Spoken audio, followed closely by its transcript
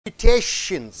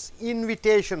Invitations,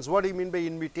 invitations. What do you mean by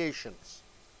invitations?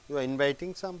 You are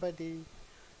inviting somebody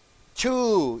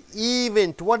to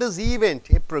event. What is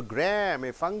event? A program,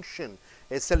 a function,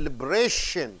 a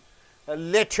celebration, a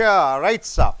letter, right,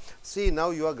 sir? See,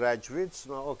 now you are graduates.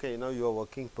 Now, okay, now you are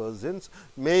working persons.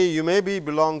 You may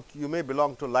belong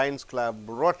to Lions Club,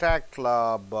 Rotary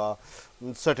Club,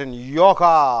 certain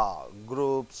yoga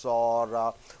groups,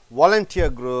 or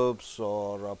volunteer groups,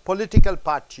 or political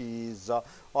parties,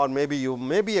 or maybe you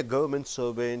may be a government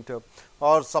servant,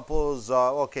 or suppose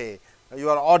okay, you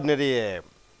are ordinary,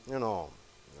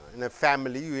 in a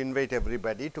family, you invite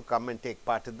everybody to come and take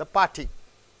part in the party,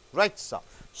 right, sir?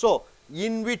 So,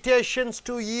 invitations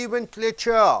to event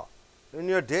letter in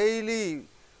your day-to-day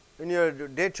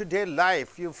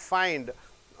life, you find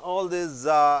all these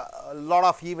lot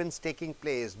of events taking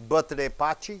place. Birthday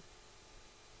party,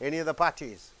 any other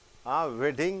parties,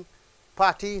 wedding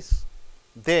parties,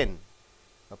 then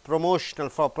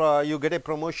promotional, you get a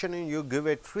promotion and you give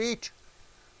a treat,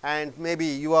 and maybe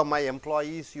you are my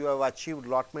employees, you have achieved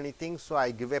lot many things, so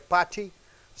I give a party.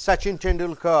 Sachin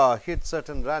Tendulkar hit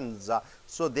certain runs,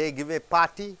 so they give a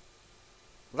party,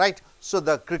 right? So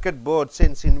the cricket board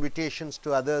sends invitations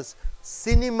to others.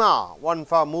 Cinema, one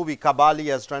for movie Kabali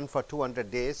has run for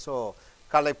 200 days, so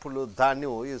Kalaipulu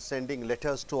Dhanu is sending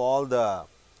letters to all the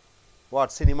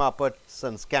cinema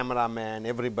persons, cameraman,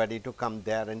 everybody to come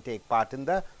there and take part in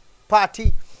the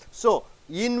party. So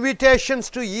invitations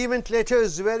to event letter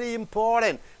is very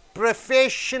important.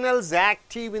 Professionals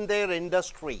active in their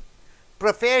industry.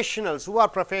 Professionals, who are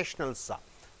professionals?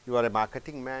 You are a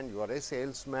marketing man, you are a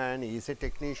salesman, he is a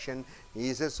technician, he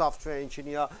is a software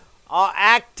engineer, are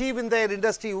active in their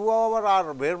industry. Whoever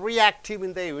are very active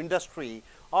in their industry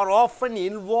are often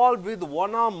involved with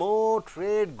one or more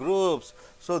trade groups.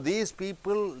 So these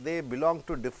people, they belong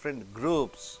to different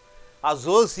groups,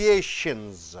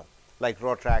 associations like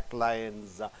Rotary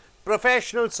Lions,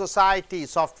 professional society,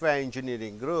 software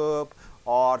engineering group,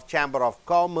 or Chamber of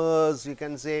Commerce, you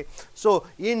can say. So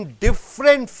in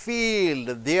different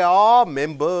field, they are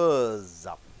members.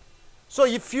 So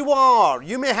if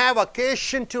you may have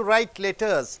occasion to write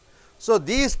letters. So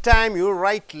this time you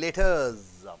write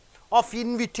letters of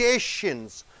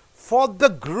invitations for the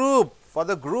group. For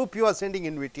the group you are sending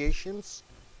invitations.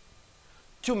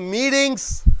 To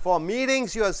meetings, for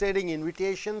meetings you are sending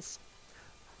invitations.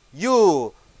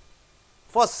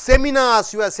 For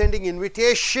seminars you are sending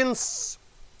invitations.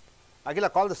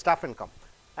 Agila, call the staff and come.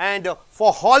 And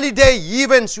for holiday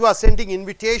events you are sending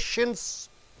invitations.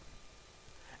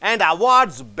 And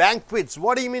awards, banquets.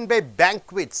 What do you mean by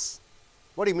banquets?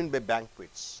 What do you mean by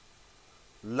banquets?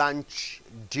 Lunch,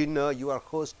 dinner you are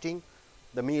hosting,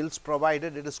 the meals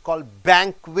provided, it is called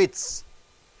banquets.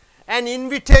 An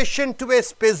invitation to a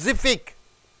specific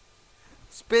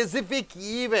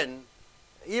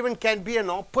event can be an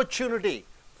opportunity.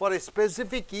 For a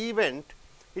specific event,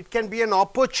 it can be an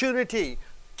opportunity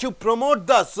to promote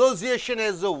the association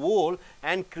as a whole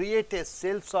and create a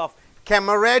sense of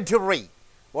camaraderie.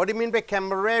 What do you mean by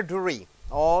camaraderie?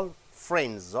 All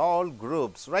friends, all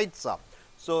groups, right, sir?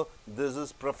 So this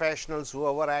is professionals who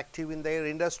are active in their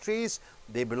industries.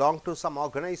 They belong to some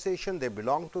organization, they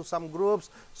belong to some groups.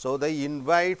 So they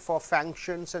invite for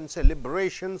functions and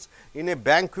celebrations in a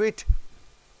banquet.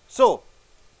 So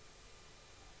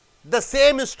the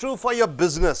same is true for your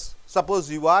business. Suppose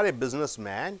you are a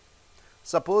businessman.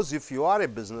 Suppose if you are a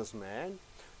businessman,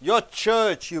 your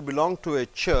church, you belong to a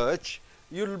church,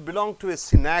 you will belong to a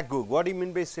synagogue. What do you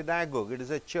mean by synagogue? It is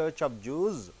a church of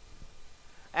Jews.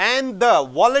 And the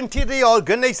voluntary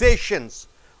organizations.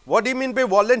 What do you mean by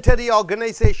voluntary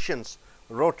organizations?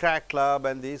 Rotary Club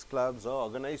and these clubs or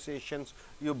organizations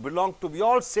you belong to. We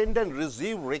all send and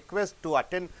receive requests to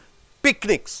attend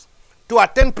picnics. To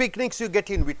attend picnics you get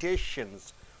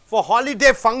invitations. For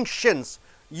holiday functions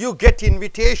you get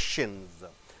invitations.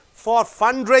 For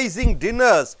fundraising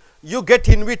dinners you get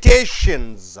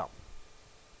invitations.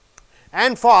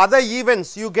 And for other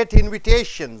events you get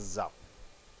invitations.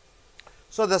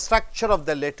 So the structure of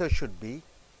the letter should be,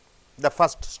 the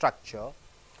first structure,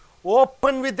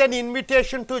 open with an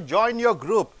invitation to join your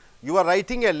group. You are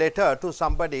writing a letter to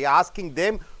somebody asking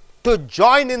them to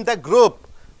join in the group,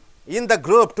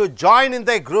 to join in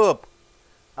the group.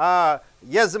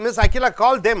 Yes, Miss Akila,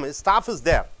 call them, his staff is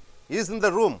there, he is in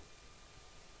the room.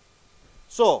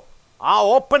 So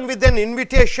open with an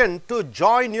invitation to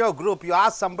join your group. You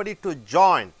ask somebody to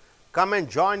join, come and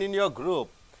join in your group.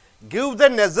 Give the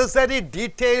necessary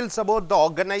details about the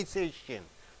organization,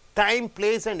 time,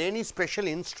 place and any special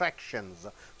instructions.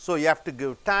 So you have to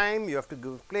give time, you have to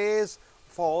give place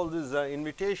for all these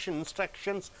invitation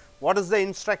instructions. What is the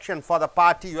instruction for the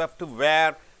party? You have to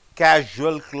wear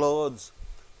casual clothes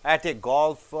at a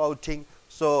golf outing.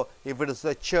 So, if it is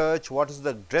a church, what is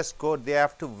the dress code they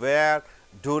have to wear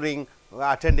during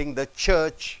attending the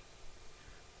church?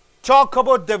 Talk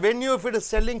about the venue if it is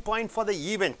selling point for the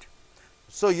event.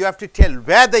 So, you have to tell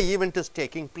where the event is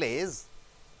taking place.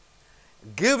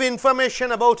 Give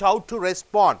information about how to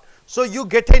respond. So, you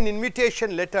get an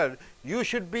invitation letter, you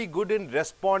should be good in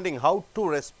responding, how to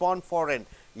respond for an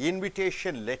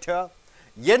invitation letter.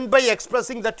 End by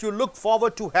expressing that you look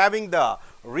forward to having the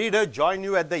reader join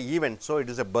you at the event. So, it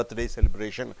is a birthday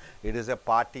celebration, it is a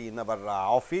party in our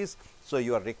office. So,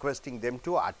 you are requesting them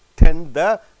to attend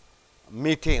the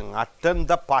meeting, attend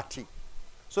the party.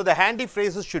 So, the handy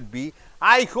phrases should be,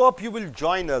 I hope you will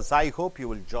join us, I hope you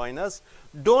will join us.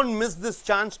 Don't miss this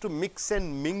chance to mix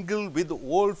and mingle with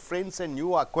old friends and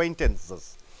new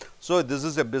acquaintances. So, this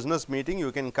is a business meeting,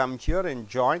 you can come here and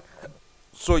join.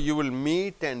 So, you will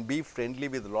meet and be friendly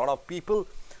with a lot of people.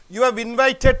 You have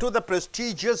invited to the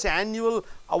prestigious annual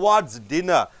awards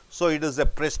dinner. So, it is a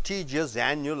prestigious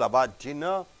annual award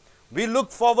dinner. We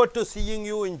look forward to seeing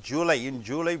you in July. In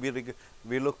July,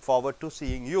 we look forward to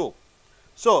seeing you.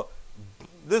 So,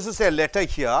 this is a letter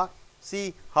here.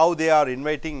 See how they are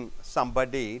inviting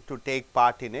somebody to take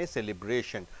part in a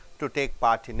celebration, to take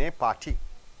part in a party.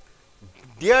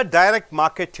 Dear direct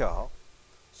marketer,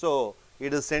 so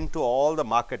it is sent to all the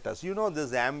marketers. You know,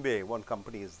 this Amway, one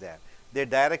company is there. They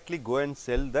directly go and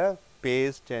sell the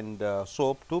paste and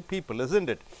soap to people, isn't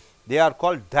it? They are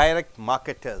called direct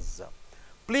marketers.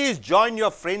 Please join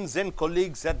your friends and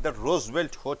colleagues at the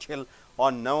Roosevelt Hotel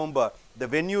on November. The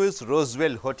venue is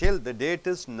Roosevelt Hotel. The date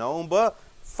is November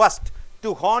 1st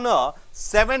to honor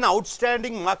 7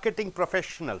 outstanding marketing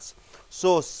professionals.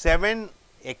 So, 7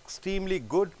 extremely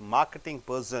good marketing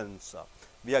persons.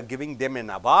 We are giving them an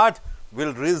award.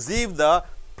 Will receive the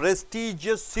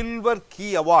prestigious Silver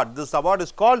Key Award. This award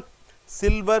is called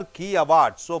Silver Key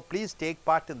Award. So, please take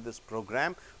part in this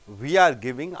program. We are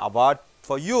giving award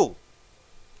for you.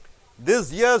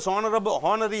 This year's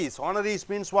honorees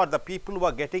means what? The people who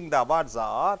are getting the awards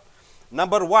are,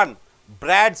 number 1,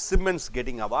 Brad Simmons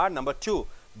getting award, number 2,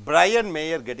 Brian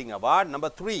Mayer getting award, number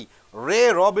 3, Ray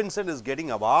Robinson is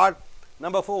getting award,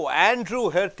 number 4,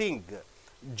 Andrew Herting,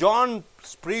 John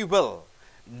Spreewell,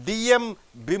 D.M.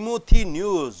 Bimuthi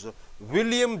News,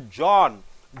 William John,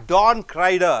 Don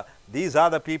Crider. These are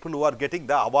the people who are getting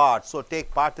the award. So,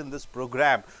 take part in this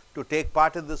program. To take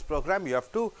part in this program, you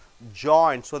have to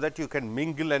join so that you can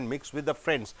mingle and mix with the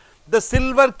friends. The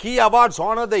Silver Key Awards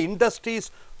honor the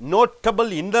industry's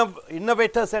notable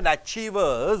innovators and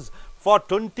achievers for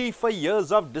 25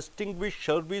 years of distinguished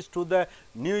service to the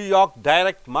New York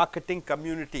direct marketing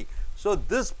community. So,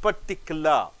 this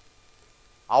particular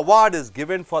award is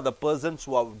given for the persons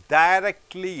who are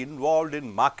directly involved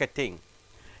in marketing.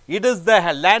 It is the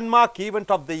landmark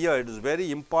event of the year. It is a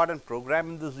very important program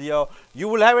in this year. You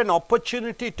will have an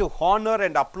opportunity to honor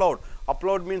and upload.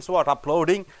 Upload means what?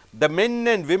 Uploading the men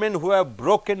and women who have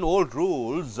broken old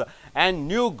rules and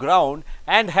new ground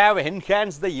and have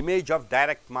enhanced the image of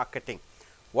direct marketing.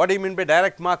 What do you mean by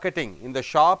direct marketing? In the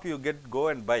shop you go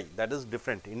and buy, that is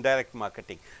different. Indirect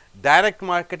marketing. Direct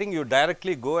marketing, you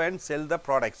directly go and sell the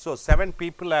product. So, 7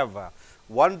 people have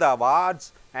won the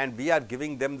awards and we are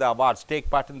giving them the awards. Take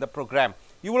part in the program.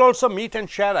 You will also meet and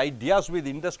share ideas with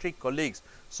industry colleagues.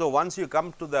 So, once you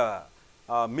come to the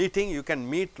meeting, you can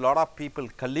meet lot of people,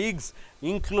 colleagues,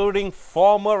 including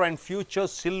former and future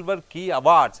Silver Key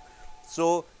Awards.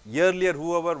 So, earlier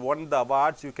whoever won the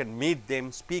awards, you can meet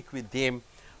them, speak with them.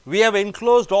 We have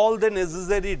enclosed all the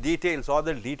necessary details, all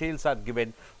the details are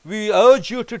given. We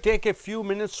urge you to take a few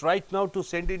minutes right now to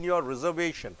send in your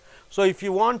reservation. So, if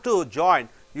you want to join,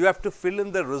 you have to fill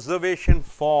in the reservation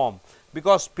form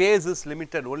because space is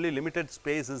limited, only limited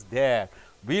space is there.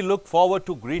 We look forward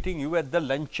to greeting you at the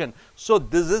luncheon. So,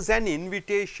 this is an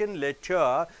invitation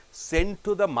letter sent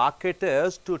to the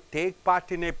marketers to take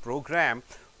part in a program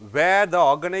where the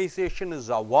organization is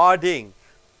awarding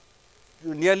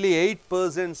nearly 8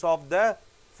 persons of the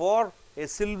for a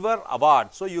silver award.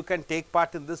 So, you can take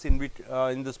part in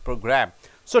this program.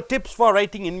 So, tips for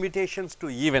writing invitations to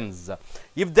events.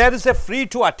 If there is a free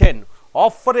to attend,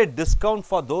 offer a discount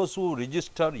for those who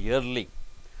register yearly.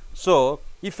 So,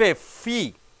 if a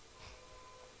fee,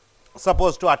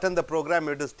 suppose to attend the program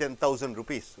it is 10,000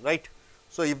 rupees, right.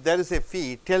 So, if there is a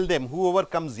fee, tell them whoever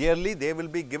comes yearly, they will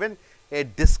be given a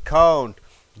discount.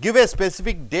 Give a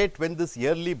specific date when this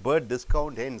yearly bird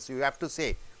discount ends. You have to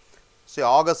say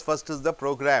August 1st is the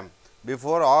program.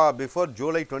 Before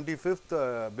July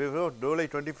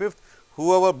 25th,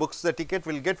 whoever books the ticket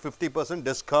will get 50%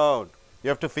 discount. You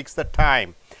have to fix the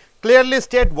time. Clearly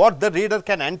state what the reader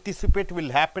can anticipate will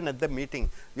happen at the meeting.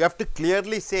 You have to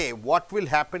clearly say what will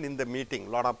happen in the meeting. A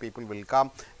lot of people will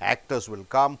come, actors will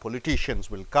come,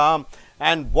 politicians will come,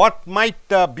 and what might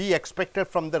be expected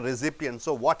from the recipient.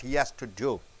 So, what he has to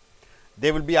do.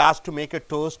 They will be asked to make a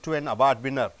toast to an award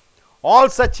winner. All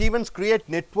such events create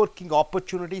networking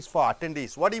opportunities for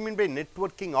attendees. What do you mean by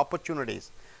networking opportunities?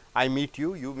 I meet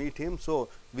you, you meet him. So,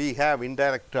 we have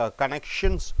indirect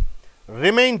connections.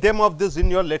 Remind them of this in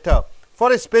your letter.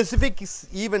 For a specific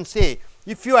event, say,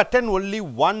 if you attend only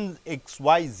one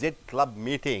XYZ club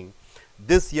meeting,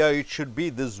 this year it should be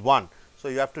this one. So,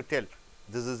 you have to tell,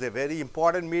 this is a very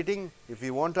important meeting. If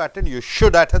you want to attend, you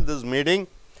should attend this meeting.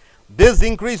 This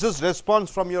increases response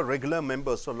from your regular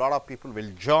members. So, a lot of people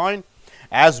will join,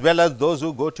 as well as those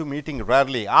who go to meeting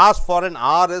rarely. Ask for an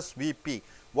RSVP.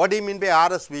 What do you mean by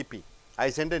RSVP? I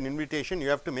send an invitation, you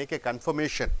have to make a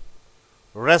confirmation.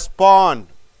 Respond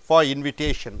for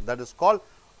invitation, that is called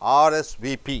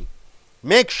RSVP.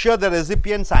 Make sure the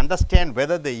recipients understand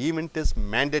whether the event is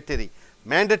mandatory.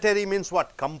 Mandatory means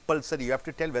what? Compulsory. You have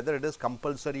to tell whether it is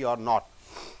compulsory or not.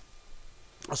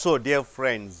 So, dear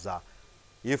friends,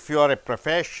 if you are a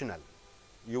professional,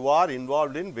 you are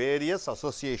involved in various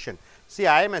associations. See,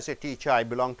 I am as a teacher, I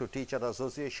belong to teacher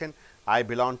association, I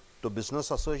belong to business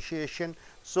association,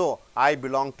 so I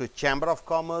belong to chamber of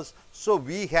commerce. So,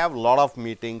 we have lot of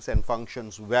meetings and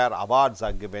functions where awards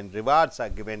are given, rewards are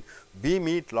given, we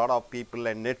meet lot of people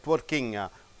and networking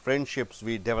friendships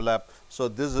we develop. So,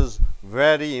 this is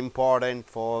very important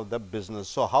for the business.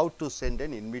 So, how to send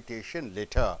an invitation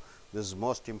letter, this is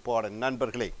most important.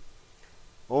 நண்பர்களே,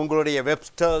 உங்களுடைய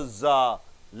Webster's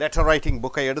letter writing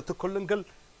புக்கை எடுத்துக்கொள்ளுங்கள்.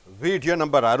 Video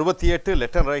number 68,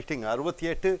 letter writing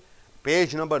 68,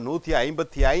 page number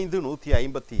 155,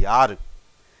 156.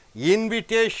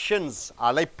 Invitations,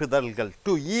 அழைப்புதல்கள்.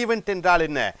 To event என்றால்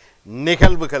என்ன?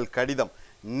 நிகழ்வுகள், கடிதம்.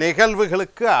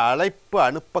 நிகழ்வுகளுக்கு அழைப்பு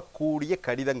அனுப்பக்கூடிய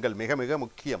கடிதங்கள் மிக மிக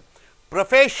முக்கியம்.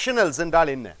 ப்ரொஃபஷனல்ஸ்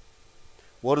என்றால் என்ன?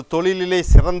 ஒரு தொழிலிலே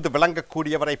சிறந்து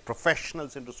விளங்கக்கூடியவரை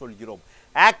ப்ரொஃபஷனல்ஸ் என்று சொல்கிறோம்.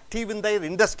 ஆக்டிவ் இன் தைர்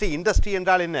இண்டஸ்ட்ரி. இண்டஸ்ட்ரி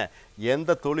என்றால் என்ன?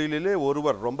 எந்த தொழிலிலே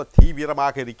ஒருவர் ரொம்ப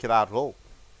தீவிரமாக இருக்கிறாரோ.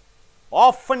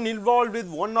 Often involve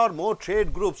with one R more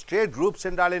trade groups. Trade groups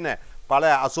என்றால் என்ன? பல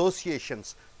associations,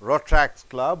 ரோட்ராக்ஸ்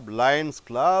club, Lions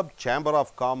club, chamber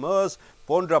of commerce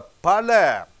போன்ற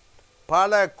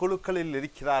பல குழுக்களில்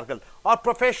இருக்கிறார்கள். Or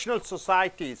professional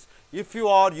societies. If you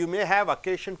are, you may have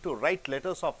occasion to right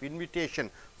letters of invitation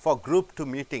for group to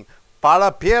meeting. பல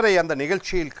பேரை அந்த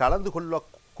நிகழ்ச்சியில் கலந்து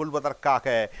கொள்வதற்காக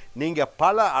நீங்கள்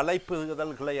பல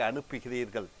அழைப்புதல்களை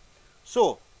அனுப்புகிறீர்கள். ஸோ,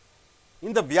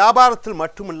 இந்த வியாபாரத்தில்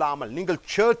மட்டுமில்லாமல் நீங்கள்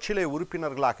சர்ச்சிலே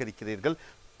உறுப்பினர்களாக இருக்கிறீர்கள்.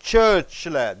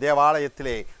 சர்ச்சில்,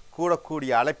 தேவாலயத்திலே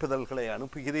கூடக்கூடிய அழைப்புதல்களை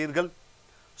அனுப்புகிறீர்கள்.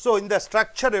 ஸோ, இந்த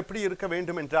ஸ்ட்ரக்சர் எப்படி இருக்க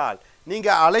வேண்டும் என்றால்,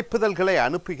 நீங்கள் அழைப்புதல்களை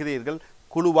அனுப்புகிறீர்கள்.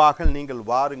 குழுவாக நீங்கள்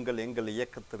வாருங்கள் எங்கள்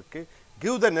இயக்கத்திற்கு.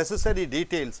 Give the necessary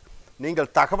details.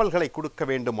 நீங்கள் தகவல்களை கொடுக்க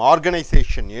வேண்டும்.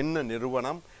 ஆர்கனைசேஷன் என்ன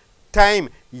நிறுவனம், டைம்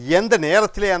எந்த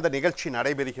நேரத்திலே அந்த நிகழ்ச்சி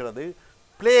நடைபெறுகிறது,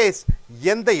 பிளேஸ்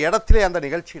எந்த இடத்திலே அந்த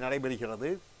நிகழ்ச்சி நடைபெறுகிறது,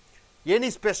 எனி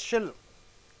ஸ்பெஷல்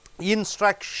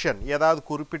இன்ஸ்ட்ரக்ஷன் ஏதாவது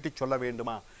குறிப்பிட்டு சொல்ல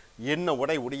வேண்டுமா, என்ன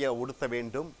உடை உடுத்த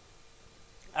வேண்டும்.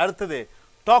 அடுத்தது,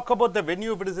 talk about the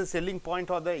venue, it is a selling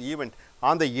point of the event.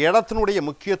 அந்த இடத்தினுடைய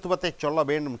முக்கியத்துவத்தை சொல்ல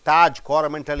வேண்டும். தாஜ்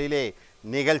கோரமெண்டலிலே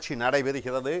நிகழ்ச்சி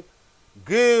நடைபெறுகிறது.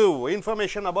 Give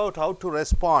information about how to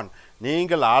respond.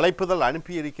 நீங்கள் அழைப்புதல்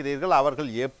அனுப்பியிருக்கிறீர்கள், அவர்கள்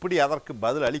எப்படி அதற்கு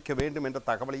பதில் அளிக்க வேண்டும் என்ற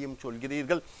தகவலையும்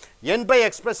சொல்கிறீர்கள். End by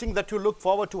expressing that you look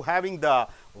forward to having the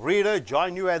reader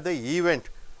join you at the event.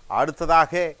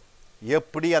 அடுத்ததாக,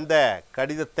 எப்படி அந்த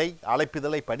கடிதத்தை,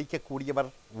 அழைப்புதலை படிக்கக்கூடியவர்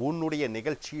உன்னுடைய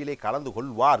நிகழ்ச்சியிலே கலந்து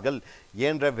கொள்வார்கள்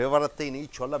என்ற விவரத்தை நீ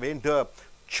சொல்ல வேண்டும்.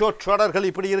 சொற்றொடர்கள்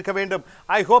இப்படி இருக்க வேண்டும்.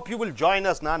 I hope you will join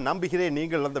us. நான் நம்புகிறேன்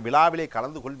நீங்கள் அந்த விழாவிலே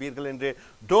கலந்து கொள்வீர்கள் என்று.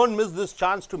 Don't miss this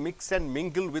chance to mix and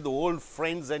mingle with volt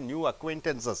friends and new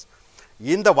acquaintances.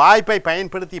 இந்த வாய்ப்பை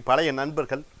பயன்படுத்தி பழைய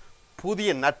நண்பர்கள்,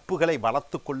 புதிய நட்புகளை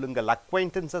வளர்த்து கொள்ளுங்கள்.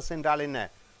 அக்வைண்டன்சஸ் என்றால் என்ன?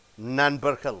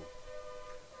 நண்பர்கள்,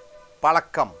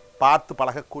 பழக்கம், பார்த்து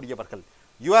பழகக்கூடியவர்கள்.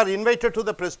 You are invited to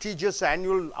the prestigious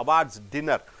annual awards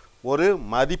dinner. ஒரு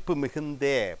மதிப்பு மிகுந்த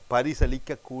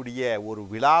பரிசளிக்கக்கூடிய ஒரு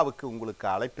விழாவுக்கு உங்களுக்கு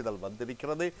அழைப்புதல்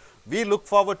வந்திருக்கிறது. we look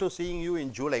forward to seeing you in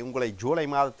July. உங்களை ஜூலை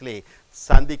மாதத்திலே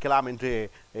சந்திக்கலாம் என்று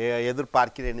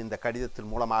எதிர்பார்க்கிறேன் இந்த கடிதத்தின்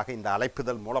மூலமாக, இந்த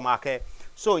அழைப்புதல் மூலமாக.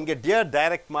 ஸோ, இங்கே டியர்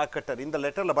டைரக்ட் மார்க்கெட்டர், இந்த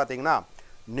லெட்டரில் பார்த்தீங்கன்னா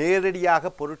நேரடியாக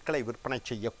பொருட்களை விற்பனை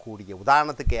செய்யக்கூடிய,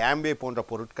 உதாரணத்துக்கு ஆம்பே போன்ற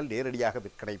பொருட்கள் நேரடியாக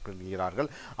விற்பனை பண்ணுகிறார்கள்.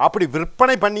 அப்படி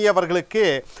விற்பனை பண்ணியவர்களுக்கு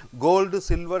கோல்டு,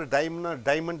 சில்வர்,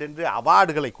 டைமண்ட் என்று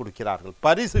அவார்டுகளை கொடுக்கிறார்கள்,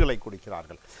 பரிசுகளை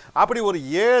கொடுக்கிறார்கள். அப்படி ஒரு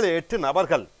 7-8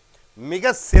 நபர்கள்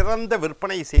மிக சிறந்த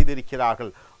விற்பனை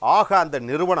செய்திருக்கிறார்கள். ஆக அந்த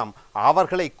நிறுவனம்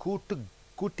அவர்களை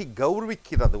கூட்டி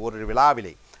கௌரவிக்கிறது ஒரு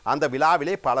விழாவிலே. அந்த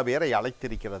விழாவிலே பல பேரை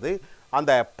அழைத்திருக்கிறது.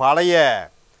 அந்த பழைய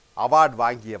அவார்டு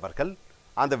வாங்கியவர்கள்,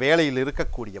 அந்த வேலையில்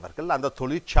இருக்கக்கூடியவர்கள், அந்த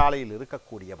தொழிற்சாலையில்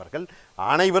இருக்கக்கூடியவர்கள்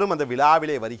அனைவரும் அந்த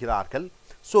விழாவிலே வருகிறார்கள்.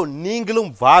 ஸோ நீங்களும்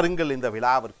வாருங்கள் இந்த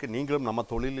விழாவிற்கு, நீங்களும் நம்ம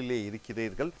தொழிலிலே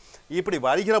இருக்கிறீர்கள். இப்படி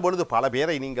வருகிற பொழுது பல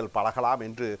பேரை நீங்கள் பழகலாம்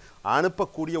என்று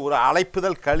அனுப்பக்கூடிய ஒரு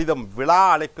அழைப்புதல் கடிதம், விழா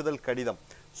அழைப்புதல் கடிதம்.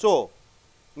 ஸோ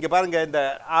இங்கே பாருங்கள், இந்த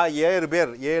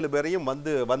 7 பேரையும்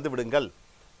வந்து விடுங்கள்.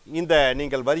 இந்த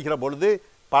நீங்கள் வருகிற பொழுது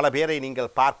பல பேரை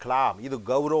நீங்கள் பார்க்கலாம். இது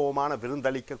கௌரவமான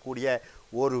விருந்தளிக்கக்கூடிய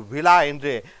ஒரு விழா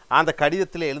என்று அந்த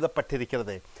கடிதத்தில்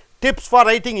எழுதப்பட்டிருக்கிறது. Tips for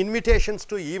writing invitations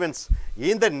to events.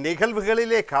 இந்த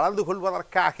நிகழ்வுகளிலே கலந்து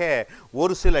கொள்வதற்காக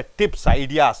ஒரு சில tips,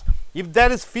 ideas. If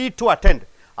there is fee to attend,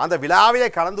 அந்த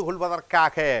விழாவிலே கலந்து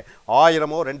கொள்வதற்காக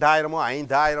 1000 2000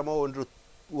 5000 என்று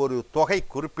ஒரு தொகை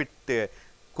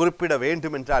குறிப்பிட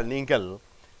வேண்டும் என்றால் நீங்கள்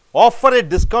offer a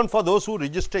discount for those who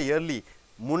register yearly.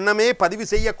 முன்னமே பதிவு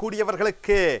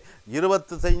செய்யக்கூடியவர்களுக்கு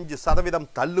 25%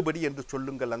 தள்ளுபடி என்று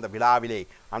சொல்லுங்கள் அந்த விழாவிலே.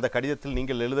 அந்த கடிதத்தில்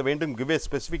நீங்கள் எழுத வேண்டும், give A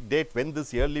specific date when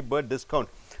this yearly birth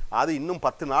discount. அது இன்னும்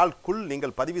 10 நாளுக்குள்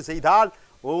நீங்கள் பதிவு செய்தால்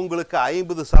உங்களுக்கு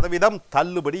 50%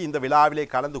 தள்ளுபடி இந்த விழாவிலே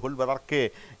கலந்து கொள்வதற்கு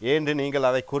என்று நீங்கள்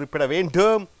அதை குறிப்பிட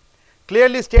வேண்டும்.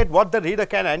 Clearly state what the reader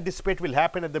can anticipate will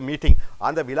happen at the meeting.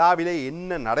 அந்த விழாவிலே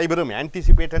என்ன நடைபெறும்,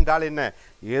 anticipate என்றால் என்ன,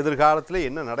 எதிர்காலத்தில்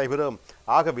என்ன நடைபெறும்.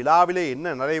 ஆக விழாவிலே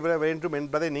என்ன நடைபெற வேண்டும்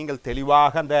என்பதை நீங்கள்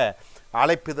தெளிவாக அந்த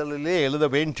அழைப்பிதழிலே எழுத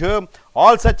வேண்டும்.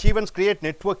 All such events create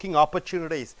networking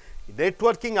opportunities.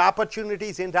 Networking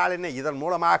opportunities என்றால் என்ன, இதன்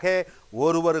மூலமாக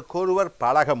ஒருவருக்கொருவர்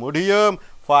பழக முடியும்.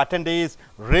 For attendees,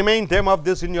 remind them of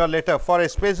this in your letter. For a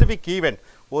specific event,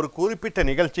 ஒரு குறிப்பிட்ட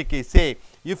நிகழ்ச்சிக்கு say,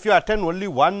 if you attend only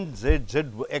one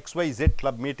XYZ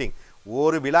club meeting,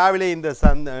 ஒரு விழாவிலே இந்த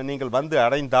நீங்கள் வந்து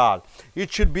அடைந்தால் it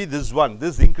should be this one.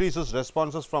 This increases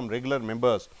responses from regular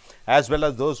members as well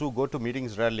as those who go to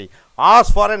meetings rarely. Ask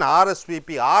for an RSVP.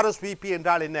 RSVP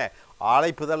என்றால் என்ன,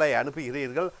 அழைப்புதலை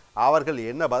அனுப்புகிறீர்கள், அவர்கள்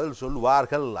என்ன பதில்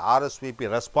சொல்வார்கள். RSVP,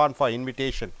 respond for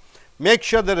invitation. Make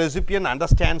sure the recipient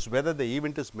understands whether the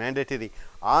event is mandatory.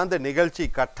 அந்த நிகழ்ச்சி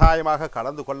கட்டாயமாக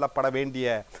கலந்து கொள்ளப்பட வேண்டிய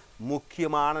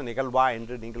முக்கியமான நிகழ்வா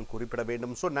என்று நீங்கள் குறிப்பிட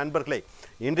வேண்டும். ஸோ நண்பர்களே,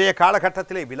 இன்றைய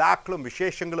காலகட்டத்திலே விழாக்களும்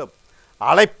விசேஷங்களும்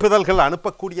அழைப்புதல்கள்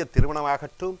அனுப்பக்கூடிய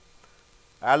திருமணமாகட்டும்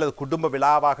அல்லது குடும்ப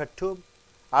விழாவாகட்டும்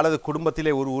அல்லது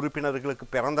குடும்பத்திலே ஒரு உறுப்பினர்களுக்கு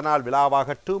பிறந்தநாள்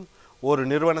விழாவாகட்டும், ஒரு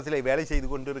நிறுவனத்திலே வேலை செய்து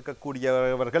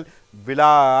கொண்டிருக்கக்கூடியவர்கள்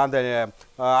விழா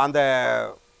அந்த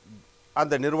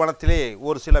அந்த நிறுவனத்திலே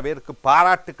ஒரு சில பேருக்கு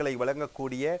பாராட்டுக்களை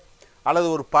வழங்கக்கூடிய, அல்லது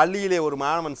ஒரு பள்ளியிலே ஒரு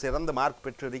மாணவன் சிறந்த மார்க்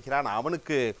பெற்றிருக்கிறான்,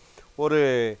 அவனுக்கு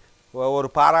ஒரு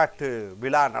பாராட்டு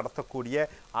விழா நடத்தக்கூடிய,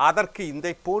 அதற்கு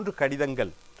இந்த போன்று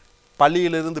கடிதங்கள்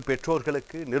பள்ளியிலிருந்து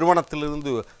பெற்றோர்களுக்கு,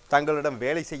 நிறுவனத்திலிருந்து தங்களிடம்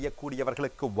வேலை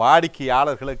செய்யக்கூடியவர்களுக்கு,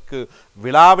 வாடிக்கையாளர்களுக்கு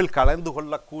விழாவில் கலந்து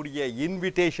கொள்ளக்கூடிய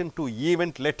இன்விடேஷன் டு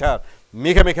ஈவெண்ட் லெட்டர்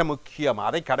மிக மிக முக்கியம்.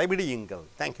 அதை கடைபிடியுங்கள்.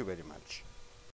 Thank you very much.